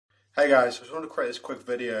Hey guys, I just want to create this quick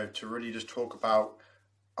video to really just talk about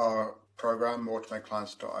our program,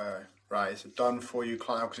 AutomateClients.io. Right, it's a done for you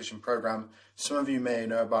client acquisition program. Some of you may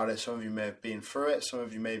know about it, some of you may have been through it, some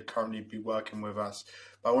of you may currently be working with us.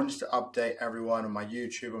 But I wanted to update everyone on my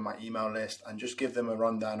YouTube and my email list and just give them a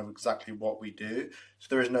rundown of exactly what we do so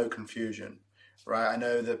there is no confusion. Right, I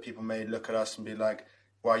know that people may look at us and be like,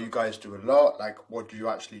 well, you guys do a lot, like what do you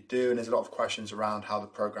actually do? And there's a lot of questions around how the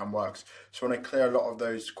program works. So I want to clear a lot of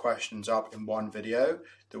those questions up in one video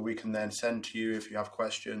that we can then send to you. If you have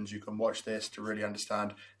questions, you can watch this to really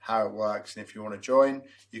understand how it works. And if you want to join,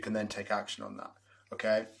 you can then take action on that.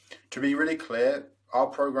 Okay. To be really clear, our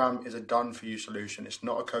program is a done for you solution. It's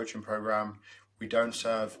not a coaching program. We don't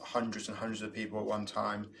serve hundreds and hundreds of people at one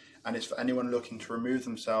time, and it's for anyone looking to remove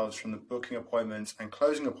themselves from the booking appointments and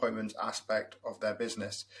closing appointments aspect of their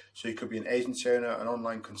business. So you could be an agency owner, an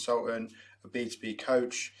online consultant, a B2B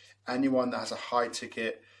coach, anyone that has a high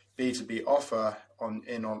ticket B2B offer on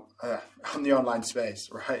the online space,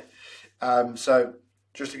 right? So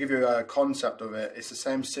just to give you a concept of it, it's the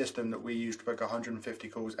same system that we use to book 150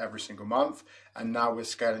 calls every single month, and now we're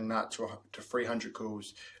scaling that to 300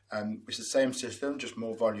 calls. It's the same system, just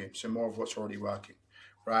more volume, so more of what's already working,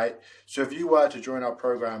 right? So if you were to join our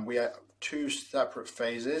program, we have two separate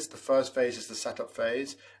phases. The first phase is the setup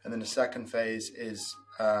phase, and then the second phase is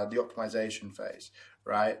the optimization phase,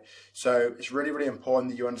 right? So it's really, really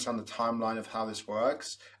important that you understand the timeline of how this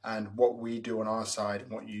works and what we do on our side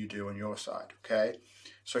and what you do on your side, okay?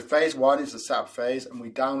 So phase one is the setup phase, and we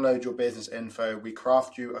download your business info, we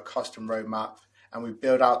craft you a custom roadmap, and we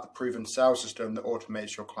build out the proven sales system that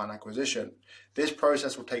automates your client acquisition. This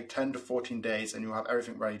process will take 10 to 14 days, and you'll have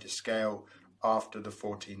everything ready to scale after the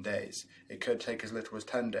 14 days. It could take as little as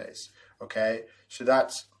 10 days, okay? So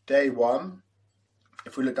that's day one.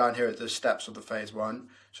 If we look down here at the steps of the phase one,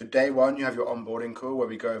 so day one, you have your onboarding call where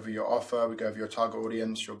we go over your offer, we go over your target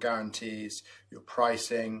audience, your guarantees, your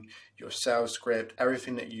pricing, your sales script,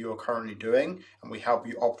 everything that you're currently doing, and we help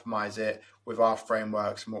you optimize it with our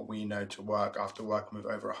frameworks and what we know to work after working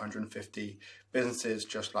with over 150 businesses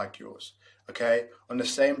just like yours. Okay, on the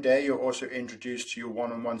same day, you're also introduced to your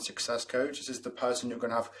one-on-one success coach. This is the person you're going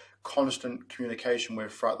to have constant communication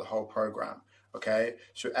with throughout the whole program. Okay,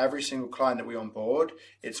 so every single client that we onboard,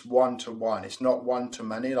 it's one-to-one. It's not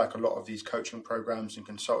one-to-many like a lot of these coaching programs and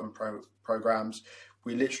consulting programs.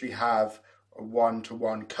 We literally have a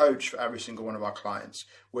one-to-one coach for every single one of our clients,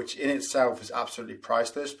 which in itself is absolutely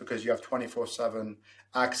priceless because you have 24/7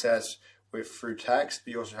 access through text,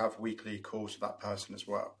 but you also have weekly calls to that person as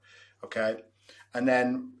well. Okay. And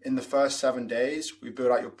then in the first 7 days, we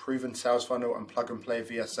build out your proven sales funnel and plug and play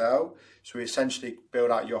VSL. So we essentially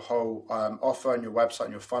build out your whole offer and your website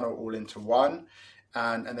and your funnel all into one.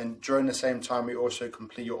 And then during the same time, we also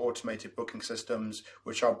complete your automated booking systems,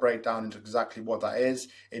 which I'll break down into exactly what that is.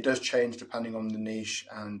 It does change depending on the niche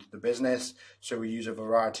and the business. So we use a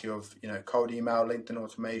variety of, cold email, LinkedIn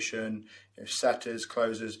automation, setters,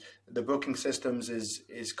 closers. The booking systems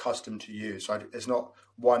is custom to you. So it's not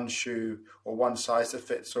one shoe or one size that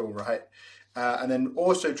fits all, right? And then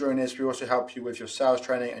also during this, we also help you with your sales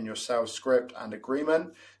training and your sales script and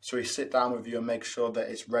agreement. So we sit down with you and make sure that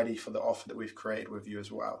it's ready for the offer that we've created with you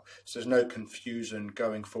as well. So there's no confusion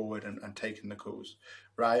going forward and taking the calls,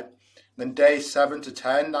 right? Then day 7 to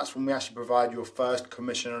 10, that's when we actually provide your first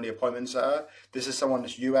commission-only appointment setter. This is someone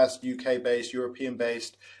that's US, UK based, European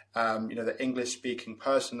based, the English speaking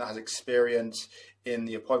person that has experience in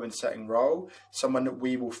the appointment setting role, someone that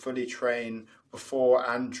we will fully train before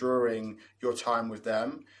and during your time with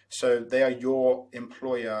them. So they are your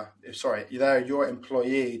they're your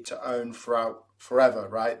employee to own throughout forever,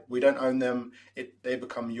 right? We don't own them, they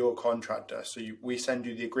become your contractor. So we send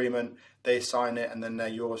you the agreement, they sign it, and then they're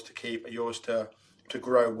yours to keep, yours to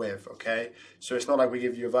grow with, okay? So it's not like we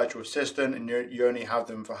give you a virtual assistant and you only have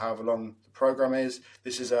them for however long the program is.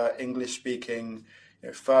 This is a English speaking,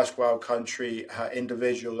 first world country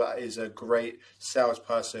individual that is a great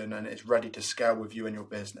salesperson and is ready to scale with you in your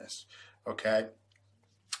business, okay?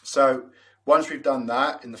 So once we've done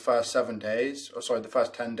that in the first the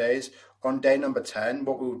first 10 days, on day number 10,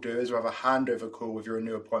 what we'll do is we'll have a handover call with your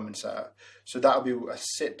new appointment setter. So that'll be a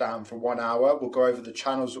sit down for 1 hour. We'll go over the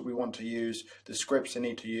channels that we want to use, the scripts they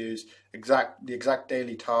need to use, the exact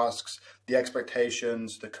daily tasks, the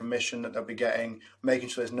expectations, the commission that they'll be getting, making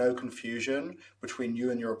sure there's no confusion between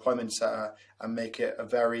you and your appointment setter, and make it a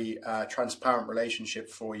very transparent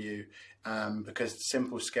relationship for you, because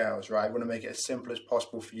simple scales, right? We want to make it as simple as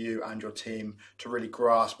possible for you and your team to really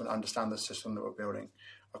grasp and understand the system that we're building.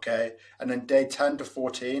 Okay, and then day 10 to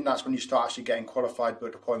 14, that's when you start actually getting qualified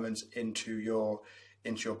booked appointments into your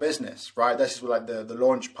into your business, right? This is like the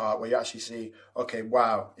launch part where you actually see, okay,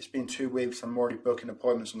 wow, it's been 2 weeks. I'm already booking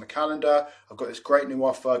appointments on the calendar. I've got this great new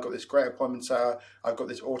offer. I've got this great appointment setter. I've got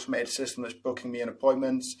this automated system that's booking me in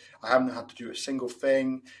appointments. I haven't had to do a single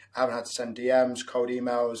thing. I haven't had to send DMs, cold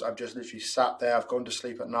emails. I've just literally sat there. I've gone to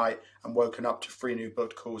sleep at night and woken up to 3 new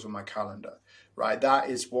booked calls on my calendar, right? That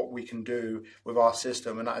is what we can do with our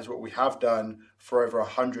system. And that is what we have done for over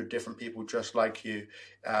 100 different people just like you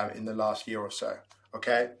in the last year or so.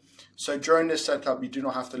 Okay, so during this setup, you do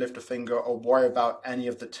not have to lift a finger or worry about any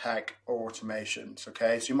of the tech or automations.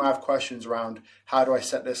 Okay, so you might have questions around how do I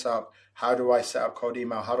set this up? How do I set up cold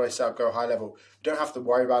email? How do I set up Go High Level? You don't have to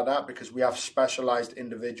worry about that because we have specialized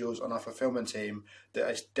individuals on our fulfillment team that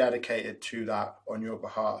is dedicated to that on your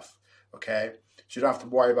behalf. Okay, so you don't have to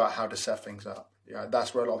worry about how to set things up. Yeah,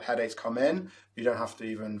 that's where a lot of headaches come in. You don't have to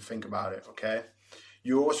even think about it. Okay.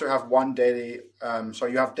 You also have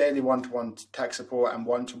you have daily one-to-one tech support and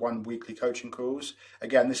one-to-one weekly coaching calls.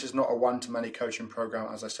 Again, this is not a one-to-many coaching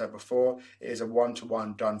program, as I said before. It is a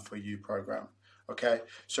one-to-one done-for-you program. Okay,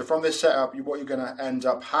 so from this setup, what you're going to end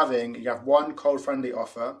up having, you have one cold-friendly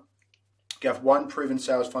offer, you have one proven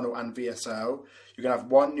sales funnel and VSL, you're going to have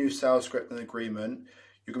one new sales script and agreement.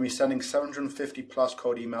 You're going to be sending 750 plus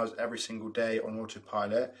cold emails every single day on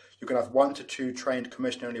autopilot. You're going to have 1 to 2 trained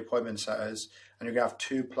commission-only appointment setters, and you're going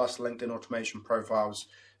to have 2+ LinkedIn automation profiles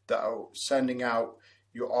that are sending out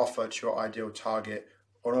your offer to your ideal target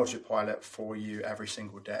on autopilot for you every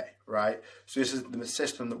single day, right? So this is the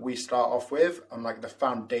system that we start off with on like the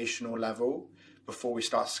foundational level before we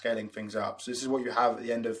start scaling things up. So this is what you have at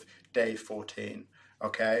the end of day 14,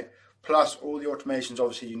 okay? Plus all the automations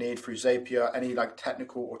obviously you need through Zapier, any like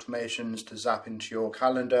technical automations to zap into your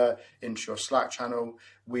calendar, into your Slack channel,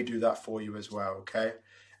 we do that for you as well, okay?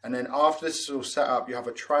 And then after this is all set up, you have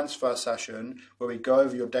a transfer session where we go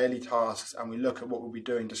over your daily tasks and we look at what we'll be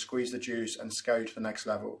doing to squeeze the juice and scale you to the next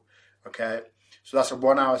level, okay? So that's a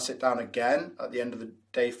 1 hour sit down again at the end of the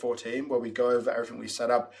day 14 where we go over everything we set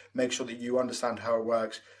up, make sure that you understand how it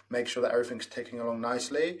works, make sure that everything's ticking along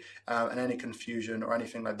nicely, and any confusion or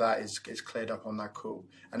anything like that is cleared up on that call.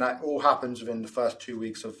 And that all happens within the first 2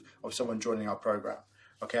 weeks of someone joining our program,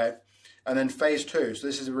 okay? And then phase 2, so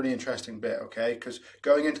this is a really interesting bit, okay? Because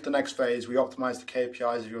going into the next phase, we optimize the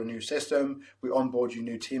KPIs of your new system, we onboard you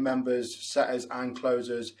new team members, setters and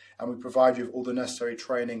closers, and we provide you with all the necessary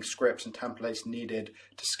training, scripts and templates needed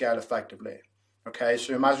to scale effectively. Okay,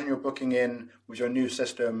 so imagine you're booking in with your new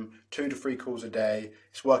system 2 to 3 calls a day,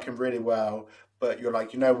 it's working really well, but you're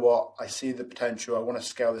like, you know what, I see the potential, I want to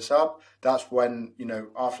scale this up. That's when, you know,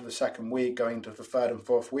 after the 2nd week, going into the 3rd and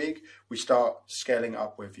 4th week, we start scaling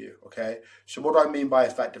up with you, okay? So what do I mean by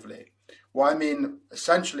effectively? Well, I mean,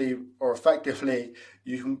 essentially or effectively,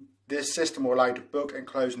 this system will allow you to book and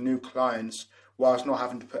close new clients whilst not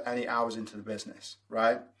having to put any hours into the business,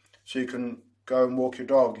 right? So you can go and walk your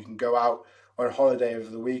dog, you can go out on a holiday over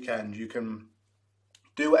the weekend, you can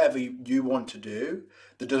do whatever you want to do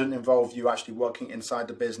that doesn't involve you actually working inside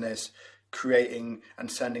the business, creating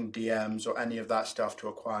and sending DMs or any of that stuff to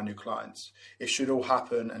acquire new clients. It should all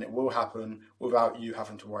happen and it will happen without you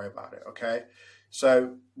having to worry about it, okay?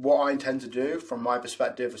 So what I intend to do from my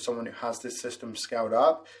perspective as someone who has this system scaled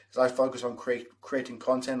up is I focus on creating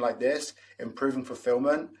content like this, improving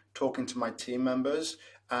fulfillment, talking to my team members,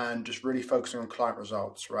 and just really focusing on client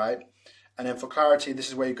results, right? And then for clarity, this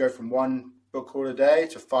is where you go from 1 book call a day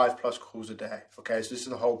to 5+ calls a day. Okay, so this is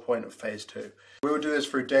the whole point of phase 2. We will do this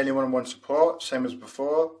through daily one-on-one support, same as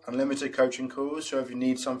before, unlimited coaching calls. So if you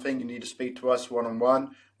need something, you need to speak to us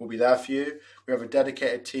one-on-one, we'll be there for you. We have a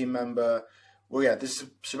dedicated team member. Well, yeah,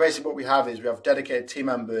 so basically what we have is we have dedicated team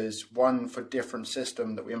members, one for different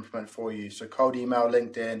system that we implement for you. So cold email,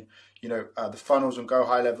 LinkedIn, you know, the funnels on Go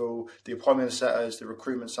High Level, the appointment setters, the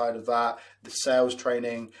recruitment side of that, the sales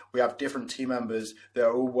training. We have different team members that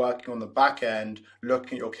are all working on the back end,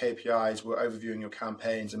 looking at your KPIs, we're overviewing your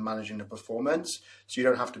campaigns and managing the performance. So you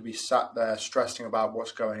don't have to be sat there stressing about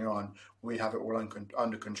what's going on. We have it all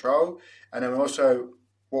under control. And then also,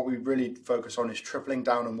 what we really focus on is tripling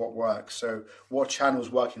down on what works. So what channel's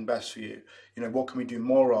working best for you? You know, what can we do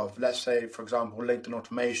more of? Let's say, for example, LinkedIn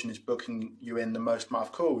automation is booking you in the most amount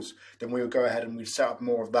of calls. Then we would go ahead and we set up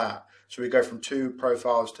more of that. So we go from 2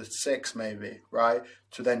 profiles to 6 maybe, right?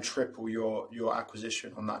 To then triple your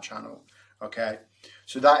acquisition on that channel, okay?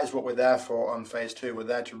 So that is what we're there for on phase 2. We're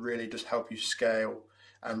there to really just help you scale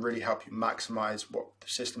and really help you maximize what the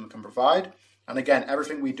system can provide. And again,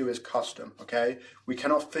 everything we do is custom, okay? We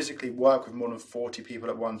cannot physically work with more than 40 people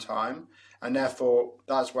at one time. And therefore,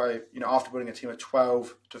 that's why, you know, after building a team of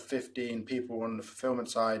 12 to 15 people on the fulfillment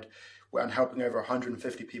side, and helping over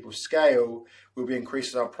 150 people scale, we'll be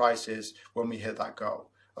increasing our prices when we hit that goal.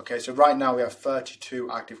 Okay, so right now we have 32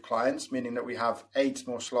 active clients, meaning that we have 8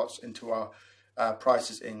 more slots into our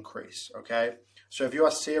prices increase. Okay, so if you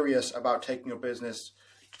are serious about taking your business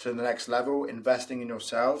to the next level, investing in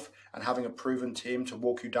yourself and having a proven team to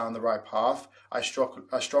walk you down the right path, I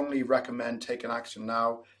strongly recommend taking action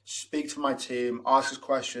now. Speak to my team, ask us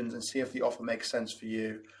questions and see if the offer makes sense for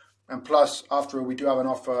you. And plus, after all, we do have an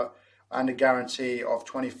offer and a guarantee of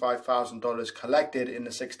 $25,000 collected in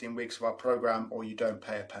the 16 weeks of our program, or you don't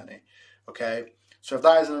pay a penny. Okay, so if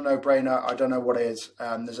that isn't a no-brainer, I don't know what is.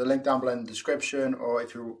 There's a link down below in the description, or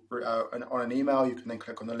if you're on an email, you can then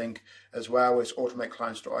click on the link as well. It's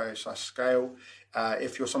automateclients.io/scale.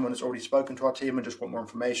 If you're someone that's already spoken to our team and just want more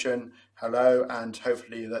information, hello, and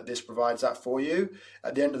hopefully that this provides that for you.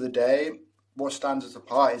 At the end of the day, what stands us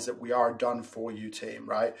apart is that we are a done-for-you team,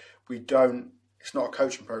 right? It's not a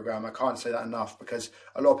coaching program. I can't say that enough, because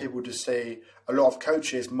a lot of people just say, a lot of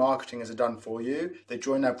coaches, marketing is a done for you. They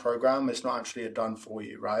join their program. It's not actually a done for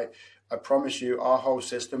you, right? I promise you, our whole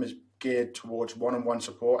system is geared towards one-on-one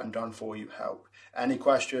support and done for you help. Any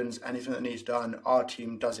questions, anything that needs done, our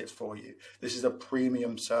team does it for you. This is a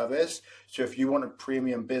premium service. So if you want a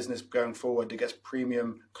premium business going forward that gets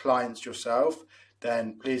premium clients yourself,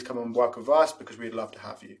 then please come and work with us, because we'd love to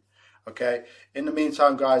have you. Okay, in the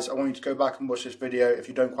meantime, guys, I want you to go back and watch this video. If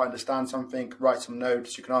you don't quite understand something, write some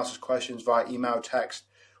notes. You can ask us questions via email, text,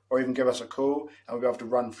 or even give us a call, and we'll be able to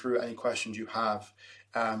run through any questions you have.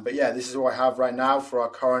 But yeah, this is all I have right now for our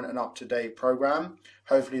current and up-to-date program.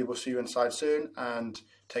 Hopefully we'll see you inside soon, and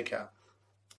take care.